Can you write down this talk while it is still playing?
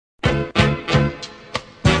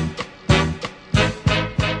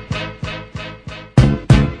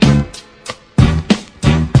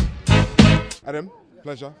Adam,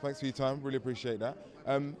 pleasure. Thanks for your time. Really appreciate that.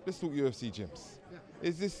 Let's talk UFC gyms.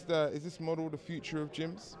 Is this model the future of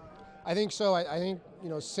gyms? I think so. I think,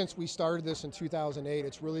 since we started this in 2008,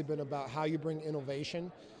 it's really been about how you bring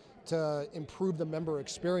innovation to improve the member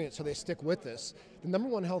experience so they stick with this. The number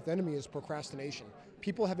one health enemy is procrastination.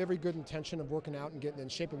 People have every good intention of working out and getting in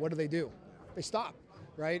shape, and what do? They stop,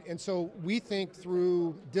 right? And so we think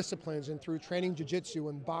through disciplines and through training jiu-jitsu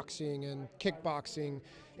and boxing and kickboxing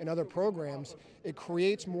and other programs, it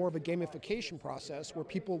creates more of a gamification process where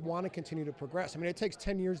people want to continue to progress. I mean, it takes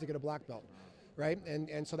 10 years to get a black belt. Right?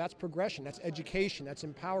 And so that's progression, that's education, that's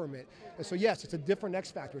empowerment. And so yes, it's a different X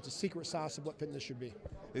factor. It's a secret sauce of what fitness should be.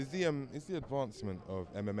 Is the advancement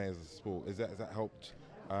of MMA as a sport, has that helped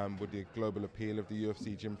with the global appeal of the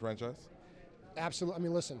UFC gym franchise? Absolutely. I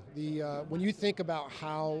mean, listen, when you think about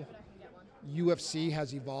how UFC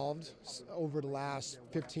has evolved over the last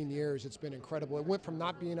 15 years, it's been incredible. It went from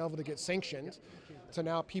not being able to get sanctioned to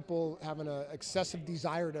now people having an excessive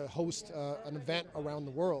desire to host an event around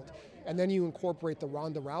the world. And then you incorporate the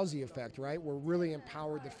Ronda Rousey effect, right? We're really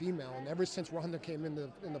empowered the female. And ever since Ronda came into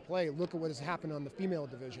play, look at what has happened on the female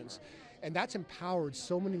divisions. And that's empowered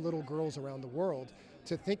so many little girls around the world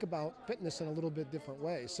to think about fitness in a little bit different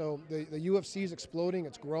way. So the UFC is exploding,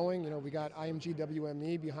 it's growing. We got IMG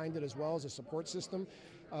WME behind it as well as a support system.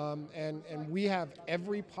 And we have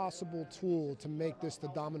every possible tool to make this the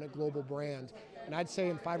dominant global brand. And I'd say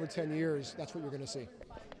in 5 or 10 years, that's what you're going to see.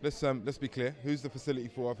 Let's be clear. Who's the facility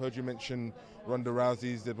for? I've heard you mention Ronda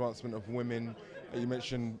Rousey's, the advancement of women. You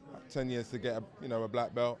mentioned 10 years to get a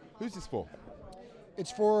black belt. Who's this for? It's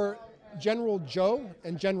for General Joe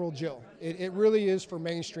and General Jill. It really is for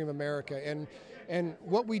mainstream America. And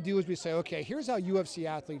what we do is we say, okay, here's how UFC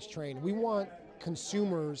athletes train. We want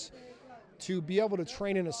consumers to be able to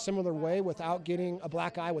train in a similar way without getting a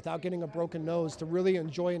black eye, without getting a broken nose, to really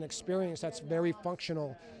enjoy an experience that's very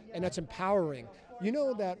functional and that's empowering. You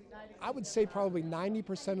know that I would say probably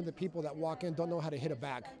 90% of the people that walk in don't know how to hit a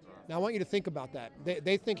bag. Now I want you to think about that.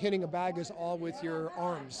 They think hitting a bag is all with your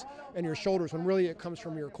arms and your shoulders, when really it comes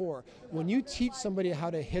from your core. When you teach somebody how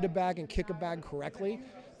to hit a bag and kick a bag correctly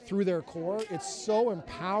through their core, it's so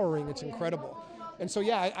empowering, it's incredible. And so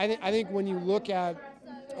yeah, I think when you look at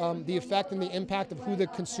the effect and the impact of who the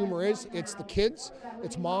consumer is, it's the kids,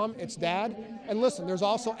 it's mom, it's dad. And listen, there's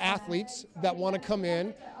also athletes that want to come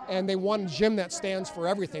in and they want a gym that stands for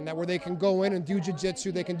everything, that where they can go in and do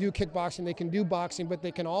jiu-jitsu, they can do kickboxing, they can do boxing, but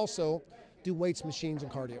they can also do weights, machines,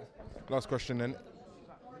 and cardio. Last question then.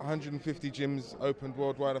 150 gyms opened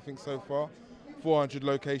worldwide, I think, so far. 400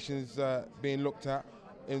 locations being looked at.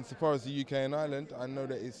 Insofar as the UK and Ireland, I know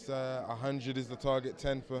that it's 100 is the target,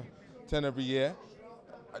 10 every year.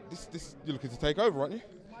 You're looking to take over, aren't you?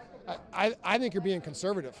 I think you're being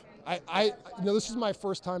conservative. This is my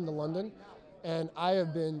first time to London, and I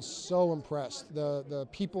have been so impressed. The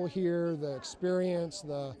people here, the experience,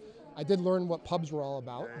 I did learn what pubs were all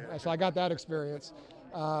about, so I got that experience.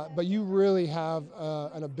 But you really have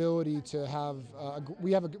an ability to have,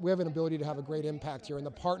 we have an ability to have a great impact here, and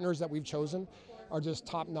the partners that we've chosen are just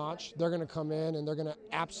top notch. They're going to come in and they're going to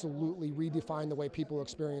absolutely redefine the way people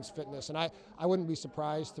experience fitness. And I wouldn't be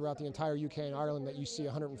surprised throughout the entire UK and Ireland that you see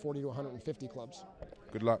 140 to 150 clubs.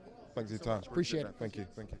 Good luck. Thanks for your time. Appreciate it. Thank you.